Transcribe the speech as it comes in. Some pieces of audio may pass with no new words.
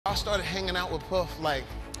I started hanging out with Puff like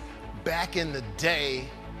back in the day,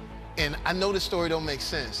 and I know this story don't make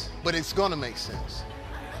sense, but it's gonna make sense.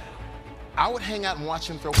 I would hang out and watch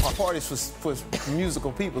him throw parties for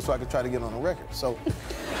musical people so I could try to get on the record. So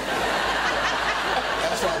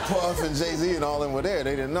that's why Puff and Jay-Z and all them were there.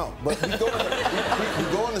 They didn't know. But we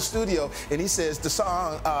go in the studio, and he says, the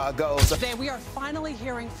song goes... Today, we are finally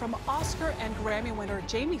hearing from Oscar and Grammy winner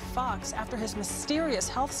Jamie Foxx after his mysterious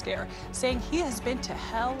health scare, saying he has been to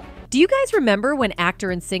hell. Do you guys remember when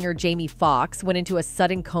actor and singer Jamie Foxx went into a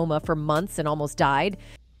sudden coma for months and almost died?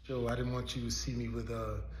 Joe, I didn't want you to see me with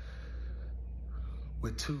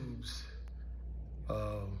tubes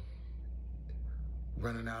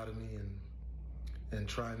running out of me and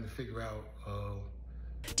trying to figure out.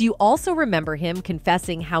 Do you also remember him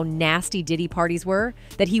confessing how nasty Diddy parties were,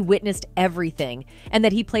 that he witnessed everything, and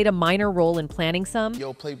that he played a minor role in planning some?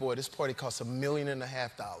 Yo, Playboy, this party costs $1.5 million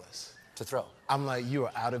to throw. I'm like, you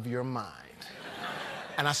are out of your mind.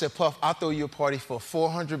 And I said, Puff, I'll throw you a party for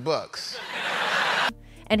 $400.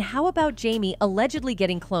 And how about Jamie allegedly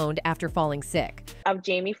getting cloned after falling sick?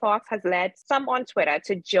 Jamie Foxx has led some on Twitter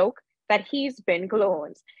to joke that he's been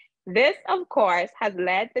cloned. This, of course, has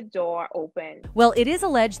led the door open. Well, it is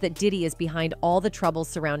alleged that Diddy is behind all the troubles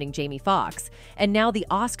surrounding Jamie Foxx, and now the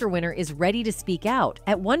Oscar winner is ready to speak out.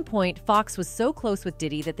 At one point, Foxx was so close with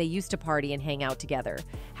Diddy that they used to party and hang out together.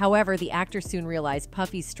 However, the actor soon realized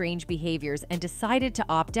Puffy's strange behaviors and decided to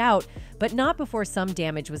opt out, but not before some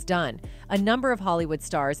damage was done. A number of Hollywood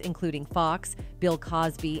stars, including Foxx, Bill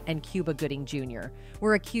Cosby, and Cuba Gooding Jr.,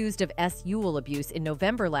 were accused of s-ually abuse in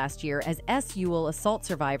November last year as s-ually assault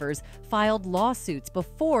survivors filed lawsuits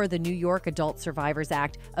before the New York Adult Survivors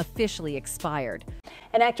Act officially expired.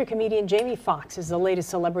 And actor-comedian Jamie Foxx is the latest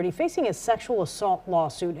celebrity facing a sexual assault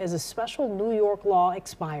lawsuit as a special New York law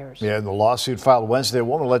expires. Yeah, in the lawsuit filed Wednesday, a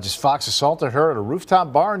woman alleges Foxx assaulted her at a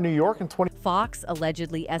rooftop bar in New York in Foxx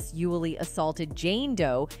allegedly s-ually assaulted Jane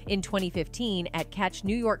Doe in 2015 at Catch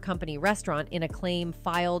New York Company restaurant in a claim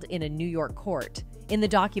filed in a New York court. In the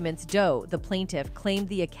documents, Doe, the plaintiff, claimed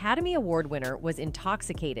the Academy Award winner was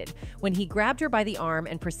intoxicated when he grabbed her by the arm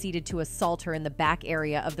and proceeded to assault her in the back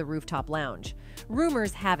area of the rooftop lounge.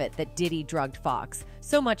 Rumors have it that Diddy drugged Foxx,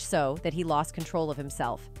 so much so that he lost control of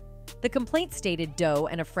himself. The complaint stated Doe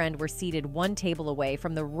and a friend were seated one table away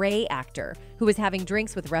from the Ray actor, who was having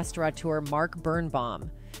drinks with restaurateur Mark Birnbaum.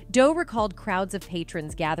 Doe recalled crowds of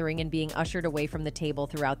patrons gathering and being ushered away from the table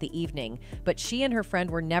throughout the evening, but she and her friend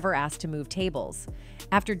were never asked to move tables.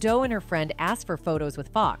 After Doe and her friend asked for photos with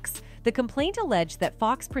Foxx, the complaint alleged that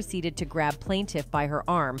Foxx proceeded to grab plaintiff by her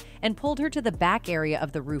arm and pulled her to the back area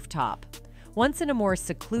of the rooftop. Once in a more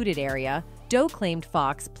secluded area, Doe claimed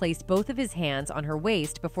Foxx placed both of his hands on her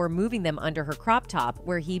waist before moving them under her crop top,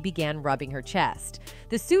 where he began rubbing her chest.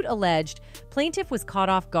 The suit alleged plaintiff was caught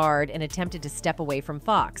off guard and attempted to step away from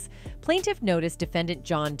Foxx. Plaintiff noticed defendant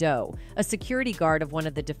John Doe, a security guard of one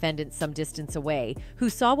of the defendants some distance away, who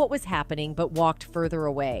saw what was happening but walked further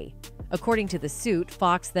away. According to the suit,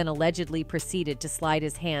 Foxx then allegedly proceeded to slide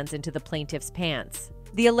his hands into the plaintiff's pants.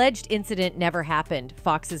 The alleged incident never happened,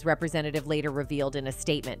 Foxx's representative later revealed in a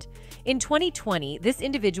statement. In 2020, this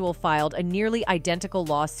individual filed a nearly identical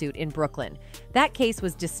lawsuit in Brooklyn. That case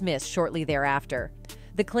was dismissed shortly thereafter.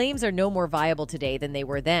 The claims are no more viable today than they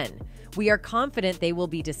were then. We are confident they will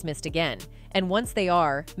be dismissed again. And once they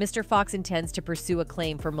are, Mr. Foxx intends to pursue a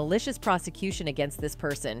claim for malicious prosecution against this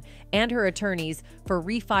person and her attorneys for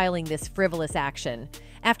refiling this frivolous action.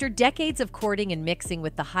 After decades of courting and mixing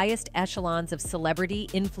with the highest echelons of celebrity,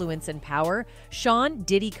 influence, and power, Sean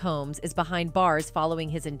Diddy Combs is behind bars following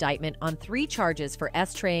his indictment on 3 charges for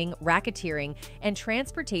S-traying, racketeering, and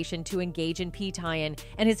transportation to engage in P-tie-in,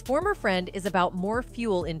 and his former friend is about more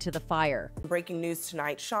fuel into the fire. Breaking news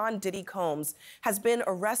tonight, Sean Diddy Combs has been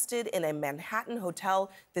arrested in a Manhattan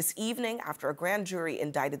hotel this evening after a grand jury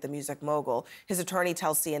indicted the music mogul. His attorney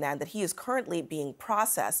tells CNN that he is currently being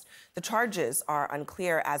processed. The charges are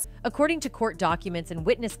unclear as... According to court documents and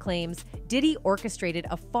witness claims, Diddy orchestrated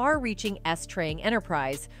a far-reaching S-traying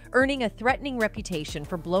enterprise, earning a threatening reputation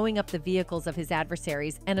for blowing up the vehicles of his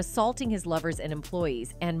adversaries and assaulting his lovers and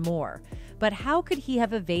employees, and more. But how could he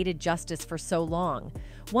have evaded justice for so long?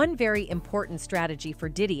 One very important strategy for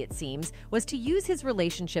Diddy, it seems, was to use his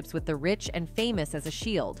relationships with the rich and famous as a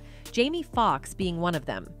shield, Jamie Foxx being one of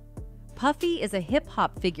them. Puffy is a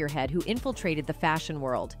hip-hop figurehead who infiltrated the fashion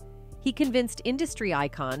world. He convinced industry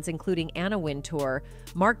icons, including Anna Wintour,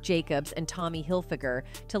 Marc Jacobs, and Tommy Hilfiger,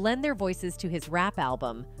 to lend their voices to his rap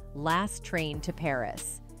album, Last Train to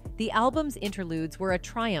Paris. The album's interludes were a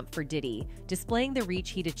triumph for Diddy, displaying the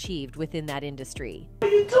reach he'd achieved within that industry.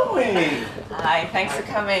 What are you doing? Hi, thanks for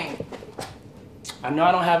coming. I know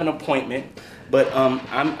I don't have an appointment, but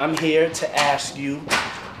I'm here to ask you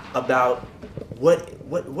about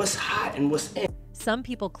what's hot and what's in. Some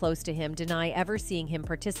people close to him deny ever seeing him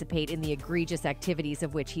participate in the egregious activities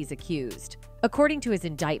of which he's accused. According to his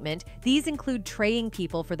indictment, these include traying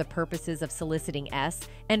people for the purposes of soliciting S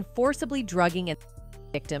and forcibly drugging and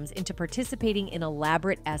victims into participating in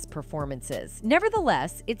elaborate S performances.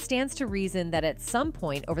 Nevertheless, it stands to reason that at some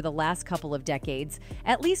point over the last couple of decades,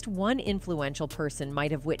 at least one influential person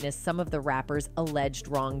might have witnessed some of the rapper's alleged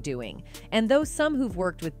wrongdoing. And though some who've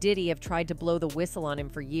worked with Diddy have tried to blow the whistle on him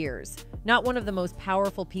for years, not one of the most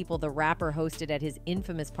powerful people the rapper hosted at his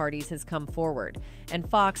infamous parties has come forward, and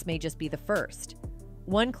Foxx may just be the first.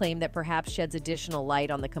 One claim that perhaps sheds additional light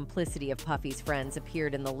on the complicity of Puffy's friends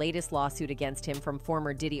appeared in the latest lawsuit against him from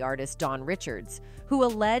former Diddy artist Don Richards, who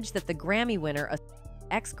alleged that the Grammy winner,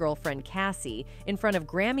 ex-girlfriend Cassie, in front of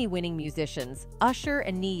Grammy-winning musicians Usher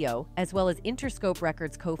and Ne-Yo, as well as Interscope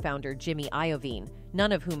Records co-founder Jimmy Iovine,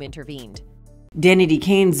 none of whom intervened. Danity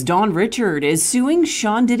Kane's Don Richard is suing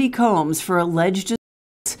Sean Diddy Combs for alleged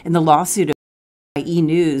assault. In the lawsuit of E!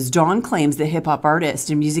 News, Don claims the hip-hop artist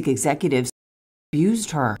and music executives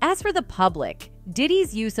abused her. As for the public,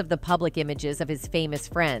 Diddy's use of the public images of his famous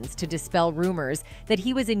friends to dispel rumors that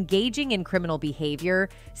he was engaging in criminal behavior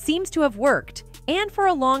seems to have worked, and for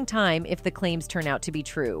a long time if the claims turn out to be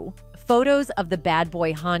true. Photos of the bad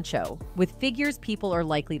boy honcho, with figures people are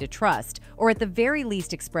likely to trust, or at the very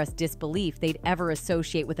least express disbelief they'd ever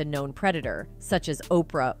associate with a known predator, such as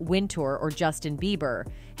Oprah, Wintour, or Justin Bieber,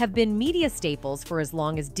 have been media staples for as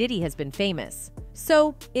long as Diddy has been famous.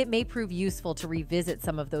 So, it may prove useful to revisit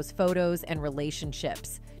some of those photos and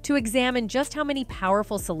relationships, to examine just how many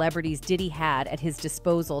powerful celebrities Diddy had at his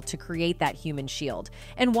disposal to create that human shield,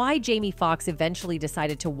 and why Jamie Foxx eventually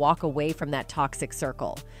decided to walk away from that toxic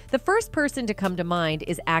circle. The first person to come to mind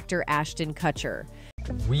is actor Ashton Kutcher.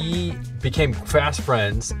 We became fast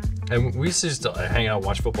friends, and we used to just hang out,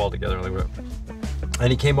 watch football together. And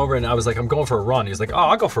he came over, and I was like, I'm going for a run. He's like, oh,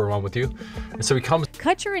 I'll go for a run with you. And so he comes.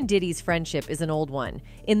 Kutcher and Diddy's friendship is an old one.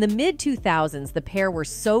 In the mid-2000s, the pair were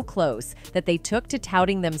so close that they took to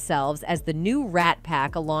touting themselves as the new Rat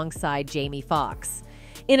Pack alongside Jamie Foxx.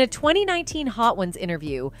 In a 2019 Hot Ones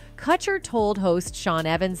interview, Kutcher told host Sean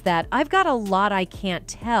Evans that I've got a lot I can't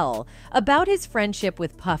tell about his friendship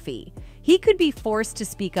with Puffy. He could be forced to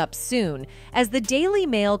speak up soon, as the Daily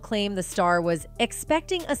Mail claimed the star was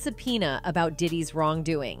expecting a subpoena about Diddy's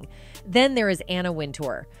wrongdoing. Then there is Anna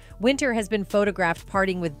Wintour. Wintour has been photographed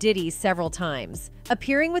partying with Diddy several times.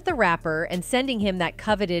 Appearing with the rapper and sending him that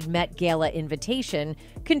coveted Met Gala invitation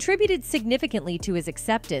contributed significantly to his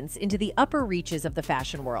acceptance into the upper reaches of the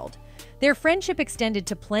fashion world. Their friendship extended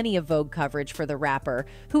to plenty of Vogue coverage for the rapper,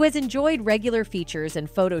 who has enjoyed regular features and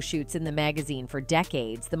photo shoots in the magazine for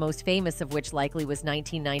decades, the most famous of which likely was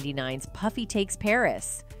 1999's Puffy Takes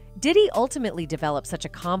Paris. Diddy ultimately developed such a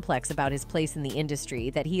complex about his place in the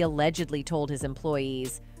industry that he allegedly told his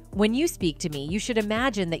employees, "When you speak to me, you should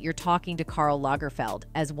imagine that you're talking to Karl Lagerfeld,"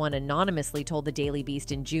 as one anonymously told the Daily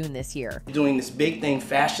Beast in June this year. Doing this big thing,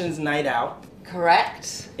 Fashion's Night Out.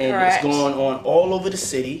 Correct. And Correct. It's going on all over the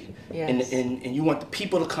city. Yes. And you want the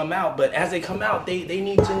people to come out, but as they come out, they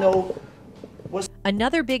need to know what's...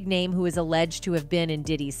 Another big name who is alleged to have been in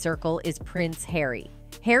Diddy's circle is Prince Harry.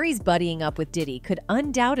 Harry's buddying up with Diddy could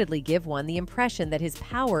undoubtedly give one the impression that his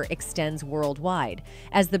power extends worldwide,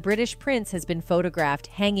 as the British prince has been photographed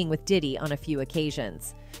hanging with Diddy on a few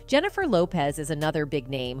occasions. Jennifer Lopez is another big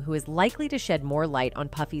name who is likely to shed more light on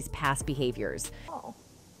Puffy's past behaviors. Oh,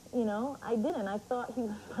 you know, I didn't. I thought he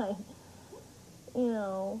was like, you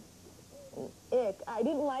know, ick. I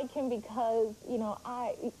didn't like him because, you know,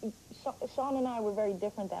 Sean and I were very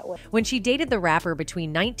different that way. When she dated the rapper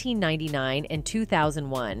between 1999 and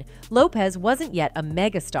 2001, Lopez wasn't yet a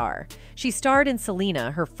megastar. She starred in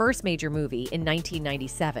Selena, her first major movie, in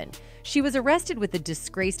 1997. She was arrested with the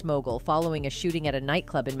disgraced mogul following a shooting at a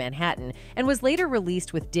nightclub in Manhattan and was later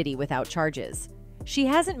released with Diddy without charges. She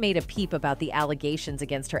hasn't made a peep about the allegations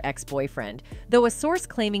against her ex-boyfriend, though a source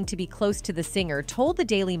claiming to be close to the singer told the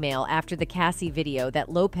Daily Mail after the Cassie video that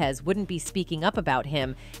Lopez wouldn't be speaking up about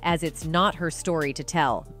him, as it's not her story to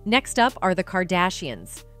tell. Next up are the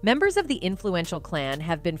Kardashians. Members of the influential clan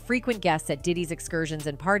have been frequent guests at Diddy's excursions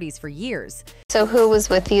and parties for years. So who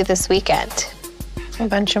was with you this weekend? A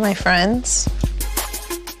bunch of my friends.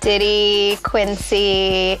 Diddy,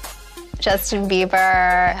 Quincy, Justin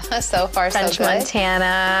Bieber, so far French so good.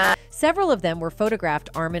 Montana. Several of them were photographed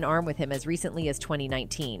arm in arm with him as recently as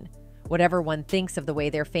 2019. Whatever one thinks of the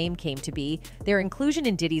way their fame came to be, their inclusion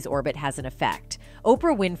in Diddy's orbit has an effect.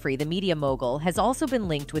 Oprah Winfrey, the media mogul, has also been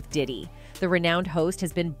linked with Diddy. The renowned host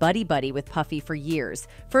has been buddy-buddy with Puffy for years,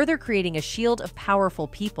 further creating a shield of powerful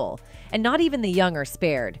people. And not even the young are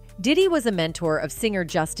spared. Diddy was a mentor of singer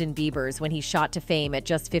Justin Bieber's when he shot to fame at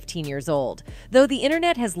just 15 years old. Though the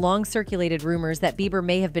internet has long circulated rumors that Bieber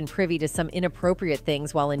may have been privy to some inappropriate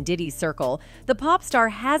things while in Diddy's circle, the pop star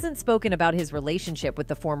hasn't spoken about his relationship with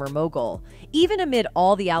the former mogul, even amid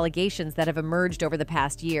all the allegations that have emerged over the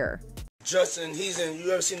past year. Justin,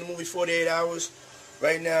 you ever seen the movie 48 Hours?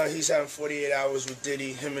 Right now, he's having 48 hours with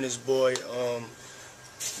Diddy, him and his boy.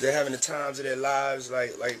 They're having the times of their lives,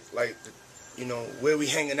 you know, where we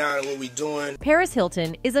hanging out and what we doing. Paris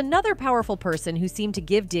Hilton is another powerful person who seemed to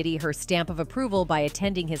give Diddy her stamp of approval by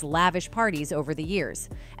attending his lavish parties over the years.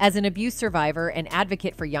 As an abuse survivor and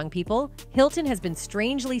advocate for young people, Hilton has been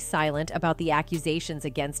strangely silent about the accusations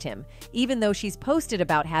against him, even though she's posted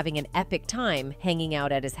about having an epic time hanging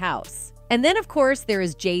out at his house. And then, of course, there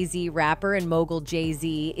is Jay-Z. Rapper and mogul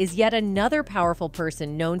Jay-Z is yet another powerful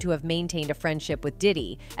person known to have maintained a friendship with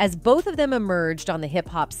Diddy, as both of them emerged on the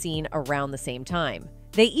hip-hop scene around the same time.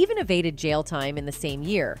 They even evaded jail time in the same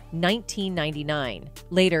year, 1999.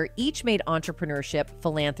 Later, each made entrepreneurship,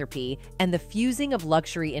 philanthropy, and the fusing of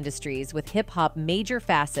luxury industries with hip-hop major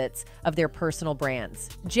facets of their personal brands.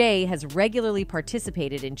 Jay has regularly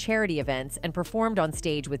participated in charity events and performed on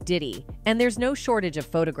stage with Diddy, and there's no shortage of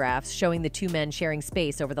photographs showing the two men sharing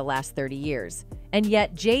space over the last 30 years. And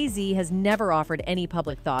yet, Jay-Z has never offered any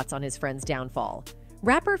public thoughts on his friend's downfall.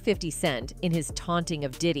 Rapper 50 Cent, in his taunting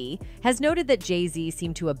of Diddy, has noted that Jay-Z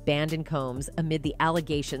seemed to abandon Combs amid the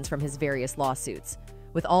allegations from his various lawsuits.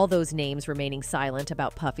 With all those names remaining silent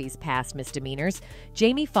about Puffy's past misdemeanors,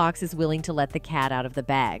 Jamie Foxx is willing to let the cat out of the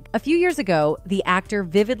bag. A few years ago, the actor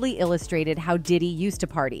vividly illustrated how Diddy used to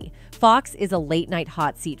party. Foxx is a late-night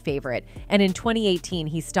hot seat favorite, and in 2018,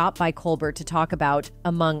 he stopped by Colbert to talk about,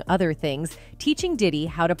 among other things, teaching Diddy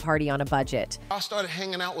how to party on a budget. I started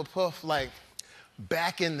hanging out with Puff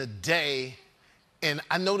back in the day, and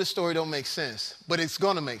I know this story don't make sense, but it's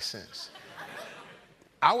gonna make sense.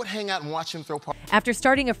 I would hang out and watch him throw parties. After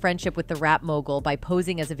starting a friendship with the rap mogul by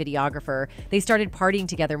posing as a videographer, they started partying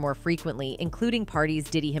together more frequently, including parties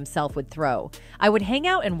Diddy himself would throw. I would hang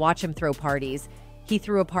out and watch him throw parties. He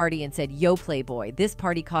threw a party and said, "Yo, Playboy, this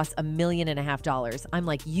party costs $1.5 million. I'm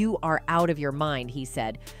like, "You are out of your mind," he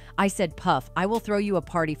said. I said, "Puff, I will throw you a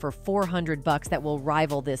party for $400 that will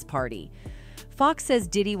rival this party." Foxx says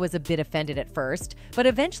Diddy was a bit offended at first, but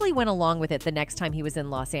eventually went along with it the next time he was in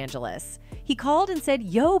Los Angeles. He called and said,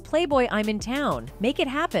 "Yo, Playboy, I'm in town. Make it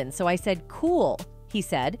happen." So I said, "Cool," he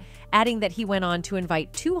said, adding that he went on to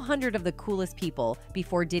invite 200 of the coolest people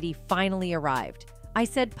before Diddy finally arrived. I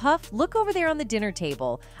said, "Puff, look over there on the dinner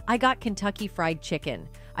table. I got Kentucky Fried Chicken.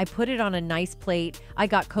 I put it on a nice plate. I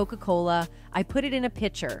got Coca-Cola. I put it in a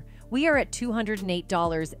pitcher. We are at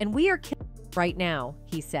 $208 and we are killing right now,"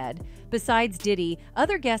 he said. Besides Diddy,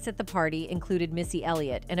 other guests at the party included Missy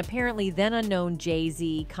Elliott and apparently then unknown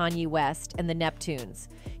Jay-Z, Kanye West, and the Neptunes.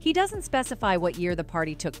 He doesn't specify what year the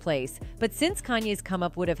party took place, but since Kanye's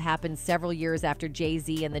come-up would have happened several years after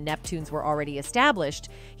Jay-Z and the Neptunes were already established,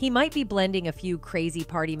 he might be blending a few crazy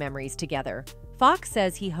party memories together. Foxx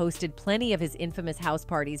says he hosted plenty of his infamous house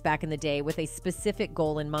parties back in the day with a specific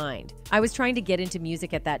goal in mind. "I was trying to get into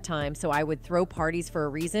music at that time, so I would throw parties for a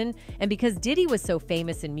reason, and because Diddy was so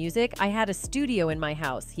famous in music, I had a studio in my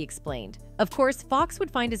house," he explained. Of course, Foxx would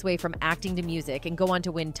find his way from acting to music and go on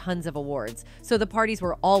to win tons of awards, so the parties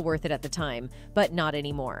were all worth it at the time, but not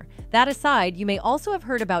anymore. That aside, you may also have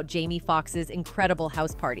heard about Jamie Foxx's incredible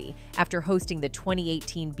house party after hosting the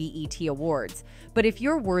 2018 BET Awards. But if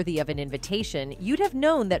you're worthy of an invitation, you'd have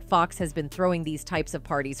known that Foxx has been throwing these types of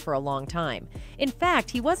parties for a long time. In fact,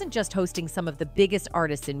 he wasn't just hosting some of the biggest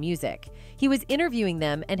artists in music. He was interviewing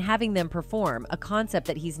them and having them perform, a concept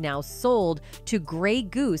that he's now sold to Grey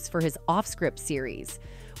Goose for his Off-Script series.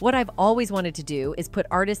 "What I've always wanted to do is put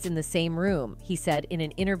artists in the same room," he said in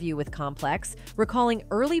an interview with Complex, recalling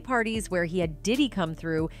early parties where he had Diddy come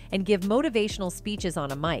through and give motivational speeches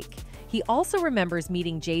on a mic. He also remembers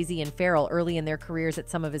meeting Jay-Z and Pharrell early in their careers at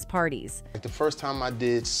some of his parties. The first time I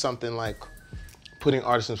did something like putting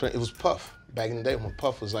artists in front, it was Puff. Back in the day when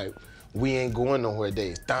Puff was like, "We ain't going nowhere"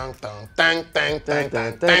 days. Dang, dang, dang, dang, dang,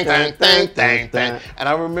 dang, dang, dang, dang, dang, dang. And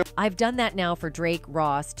I remember, "I've done that now for Drake,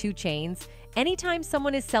 Ross, 2 Chainz. Anytime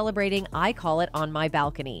someone is celebrating, I call it on my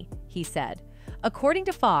balcony," he said. According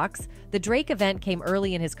to Foxx, the Drake event came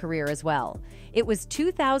early in his career as well. It was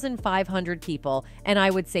 2,500 people, and I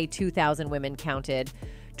would say 2,000 women counted.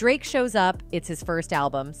 Drake shows up, it's his first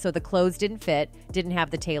album, so the clothes didn't fit, didn't have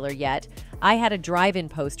the tailor yet. I had a drive-in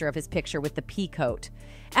poster of his picture with the pea coat.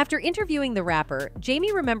 After interviewing the rapper,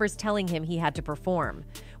 Jamie remembers telling him he had to perform.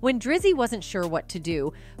 When Drizzy wasn't sure what to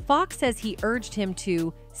do, Foxx says he urged him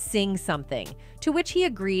to sing something, to which he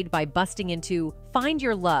agreed by busting into Find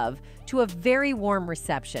Your Love to a very warm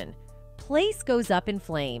reception. Place goes up in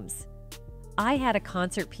flames. I had a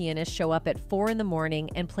concert pianist show up at 4 in the morning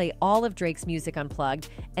and play all of Drake's music unplugged,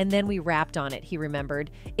 and then we rapped on it, he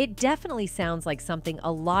remembered. It definitely sounds like something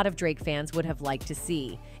a lot of Drake fans would have liked to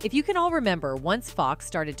see. If you can all remember, once Foxx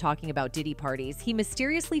started talking about Diddy parties, he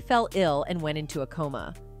mysteriously fell ill and went into a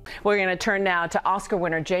coma. We're going to turn now to Oscar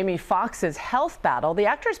winner Jamie Foxx's health battle. The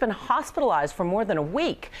actor has been hospitalized for more than a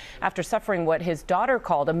week after suffering what his daughter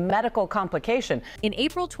called a medical complication. In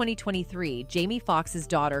April 2023, Jamie Foxx's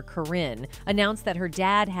daughter, Corinne, announced that her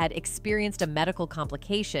dad had experienced a medical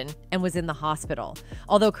complication and was in the hospital.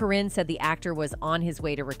 Although Corinne said the actor was on his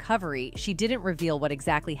way to recovery, she didn't reveal what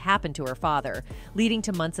exactly happened to her father, leading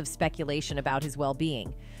to months of speculation about his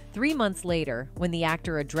well-being. 3 months later, when the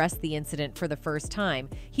actor addressed the incident for the first time,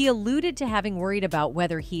 he alluded to having worried about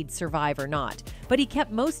whether he'd survive or not, but he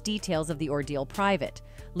kept most details of the ordeal private.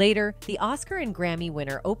 Later, the Oscar and Grammy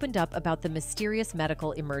winner opened up about the mysterious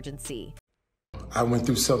medical emergency. I went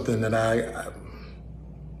through something that I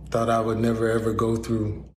thought I would never ever go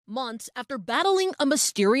through. Months after battling a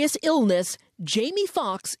mysterious illness, Jamie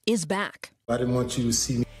Foxx is back. I didn't want you to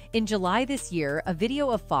see me. In July this year, a video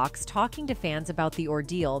of Foxx talking to fans about the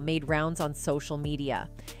ordeal made rounds on social media.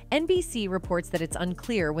 NBC reports that it's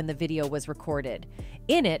unclear when the video was recorded.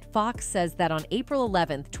 In it, Foxx says that on April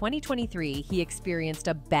 11, 2023, he experienced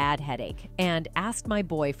a bad headache and asked my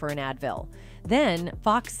boy for an Advil. Then,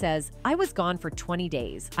 Foxx says, I was gone for 20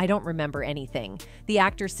 days. I don't remember anything. The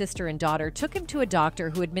actor's sister and daughter took him to a doctor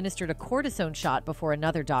who administered a cortisone shot before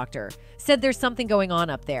another doctor. Said there's something going on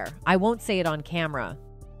up there. I won't say it on camera.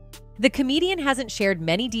 The comedian hasn't shared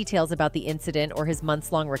many details about the incident or his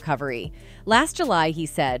months-long recovery. Last July, he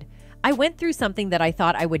said, I went through something that I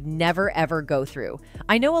thought I would never ever go through.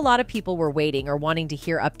 I know a lot of people were waiting or wanting to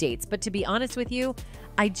hear updates, but to be honest with you,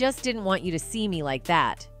 I just didn't want you to see me like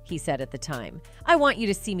that, he said at the time. I want you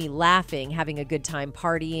to see me laughing, having a good time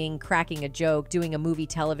partying, cracking a joke, doing a movie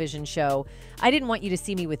television show. I didn't want you to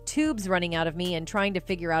see me with tubes running out of me and trying to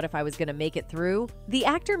figure out if I was going to make it through. The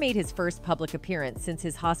actor made his first public appearance since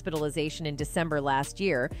his hospitalization in December last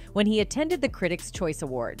year when he attended the Critics' Choice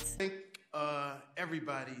Awards. I think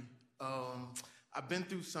everybody, I've been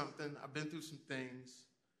through something, I've been through some things.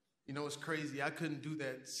 You know, it's crazy. I couldn't do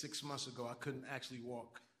that 6 months ago. I couldn't actually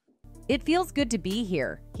walk. It feels good to be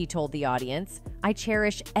here, he told the audience. I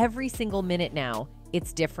cherish every single minute now.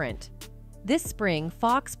 It's different. This spring,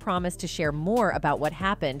 Foxx promised to share more about what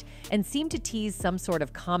happened and seemed to tease some sort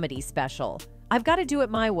of comedy special. I've got to do it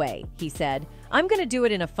my way, he said. I'm going to do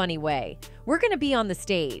it in a funny way. We're going to be on the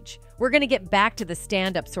stage. We're going to get back to the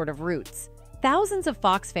stand-up sort of roots. Thousands of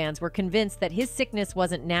Foxx fans were convinced that his sickness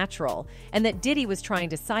wasn't natural and that Diddy was trying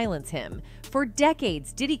to silence him. For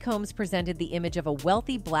decades, Diddy Combs presented the image of a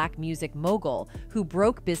wealthy black music mogul who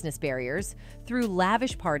broke business barriers, threw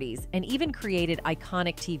lavish parties, and even created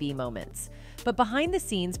iconic TV moments. But behind the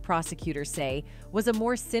scenes, prosecutors say, was a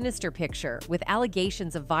more sinister picture with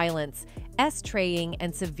allegations of violence, S-traying,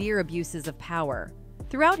 and severe abuses of power.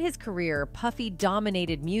 Throughout his career, Puffy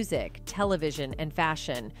dominated music, television, and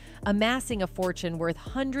fashion, amassing a fortune worth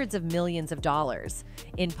hundreds of millions of dollars.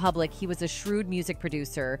 In public, he was a shrewd music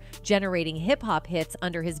producer, generating hip-hop hits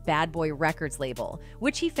under his Bad Boy Records label,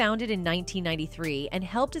 which he founded in 1993 and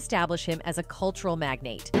helped establish him as a cultural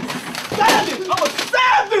magnate. Savage! I'm a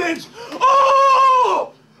savage!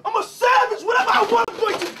 Oh! I'm a savage! Whatever I want, I'm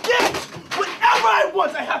going to get! Whatever I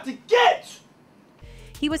want, I have to get!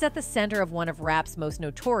 He was at the center of one of rap's most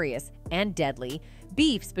notorious and deadly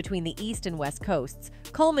beefs between the East and West Coasts,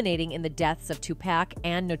 culminating in the deaths of Tupac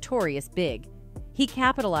and Notorious Big. He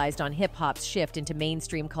capitalized on hip-hop's shift into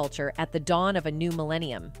mainstream culture at the dawn of a new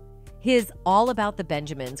millennium. His All About the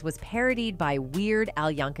Benjamins was parodied by Weird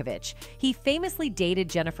Al Yankovic. He famously dated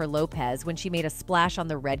Jennifer Lopez when she made a splash on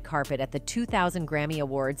the red carpet at the 2000 Grammy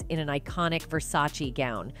Awards in an iconic Versace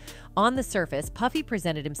gown. On the surface, Puffy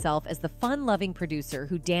presented himself as the fun-loving producer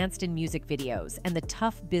who danced in music videos and the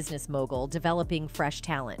tough business mogul developing fresh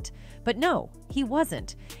talent. But no, he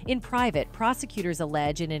wasn't. In private, prosecutors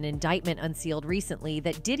allege in an indictment unsealed recently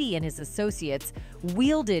that Diddy and his associates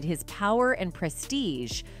wielded his power and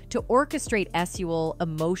prestige to orchestrate s-ually,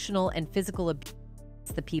 emotional, and physical abuse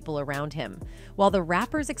the people around him. While the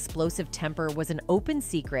rapper's explosive temper was an open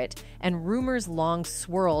secret and rumors long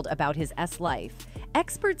swirled about his life,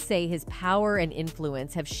 experts say his power and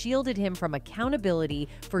influence have shielded him from accountability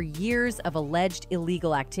for years of alleged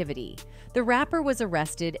illegal activity. The rapper was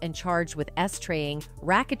arrested and charged with S-traying,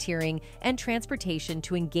 racketeering, and transportation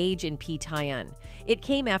to engage in P-tie-un. It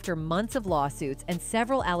came after months of lawsuits and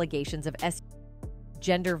several allegations of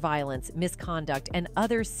gender violence, misconduct, and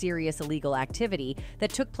other serious illegal activity that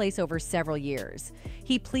took place over several years.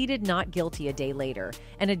 He pleaded not guilty a day later,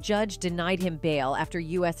 and a judge denied him bail after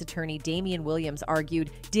U.S. Attorney Damian Williams argued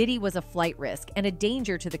Diddy was a flight risk and a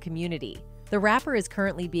danger to the community. The rapper is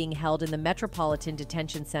currently being held in the Metropolitan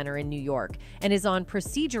Detention Center in New York and is on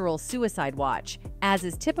procedural suicide watch, as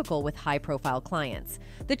is typical with high-profile clients.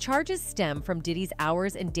 The charges stem from Diddy's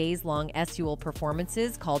hours and days-long s-ually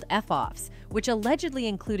performances called F-offs, which allegedly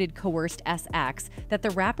included coerced S-acts that the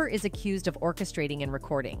rapper is accused of orchestrating and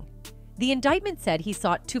recording. The indictment said he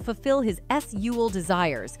sought to fulfill his s-ually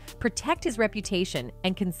desires, protect his reputation,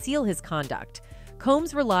 and conceal his conduct.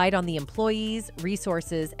 Combs relied on the employees,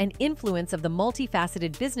 resources, and influence of the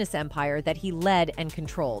multifaceted business empire that he led and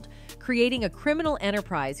controlled, creating a criminal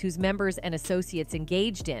enterprise whose members and associates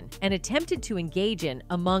engaged in and attempted to engage in,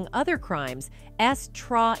 among other crimes,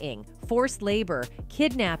 s-trawing, forced labor,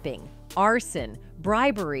 kidnapping, arson,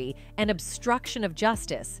 bribery, and obstruction of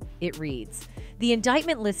justice, it reads. The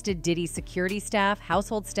indictment listed Diddy's security staff,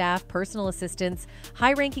 household staff, personal assistants,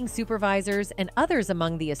 high-ranking supervisors, and others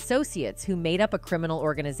among the associates who made up a criminal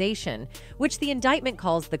organization, which the indictment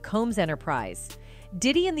calls the Combs Enterprise.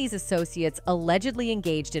 Diddy and these associates allegedly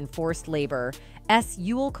engaged in forced labor,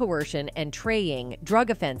 s-ually coercion and traying, drug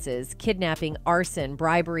offenses, kidnapping, arson,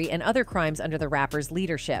 bribery, and other crimes under the rapper's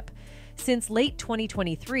leadership. Since late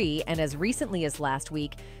 2023, and as recently as last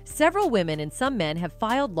week, several women and some men have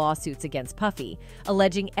filed lawsuits against Puffy,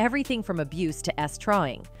 alleging everything from abuse to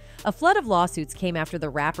s-trawing. A flood of lawsuits came after the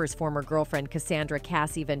rapper's former girlfriend Cassandra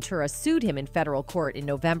Cassie Ventura sued him in federal court in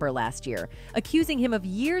November last year, accusing him of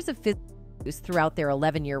years of physical abuse throughout their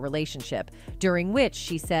 11-year relationship, during which,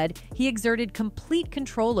 she said, he exerted complete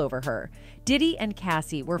control over her. Diddy and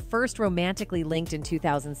Cassie were first romantically linked in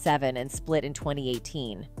 2007 and split in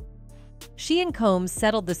 2018. She and Combs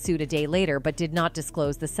settled the suit a day later but did not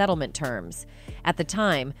disclose the settlement terms. At the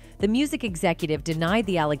time, the music executive denied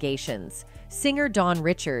the allegations. Singer Dawn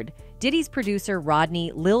Richard, Diddy's producer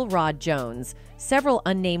Rodney Lil Rod Jones, several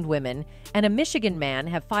unnamed women, and a Michigan man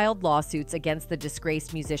have filed lawsuits against the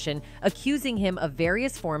disgraced musician, accusing him of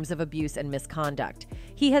various forms of abuse and misconduct.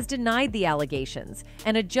 He has denied the allegations,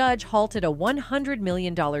 and a judge halted a $100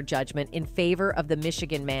 million judgment in favor of the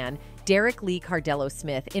Michigan man, Derek Lee Cardello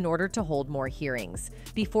Smith, in order to hold more hearings.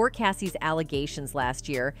 Before Cassie's allegations last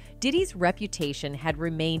year, Diddy's reputation had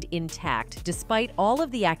remained intact despite all of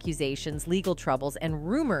the accusations, legal troubles, and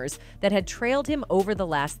rumors that had trailed him over the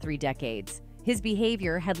last 3 decades. His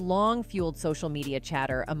behavior had long fueled social media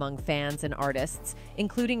chatter among fans and artists,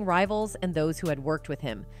 including rivals and those who had worked with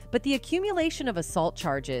him. But the accumulation of assault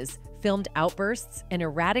charges, filmed outbursts, and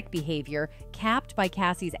erratic behavior capped by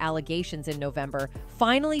Cassie's allegations in November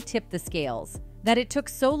finally tipped the scales. That it took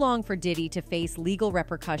so long for Diddy to face legal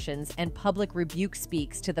repercussions and public rebuke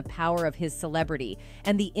speaks to the power of his celebrity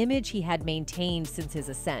and the image he had maintained since his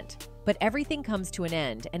ascent. But everything comes to an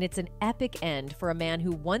end, and it's an epic end for a man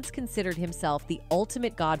who once considered himself the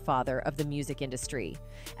ultimate godfather of the music industry.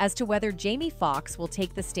 As to whether Jamie Foxx will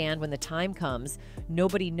take the stand when the time comes,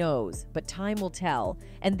 nobody knows, but time will tell.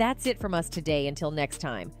 And that's it from us today. Until next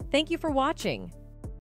time, thank you for watching.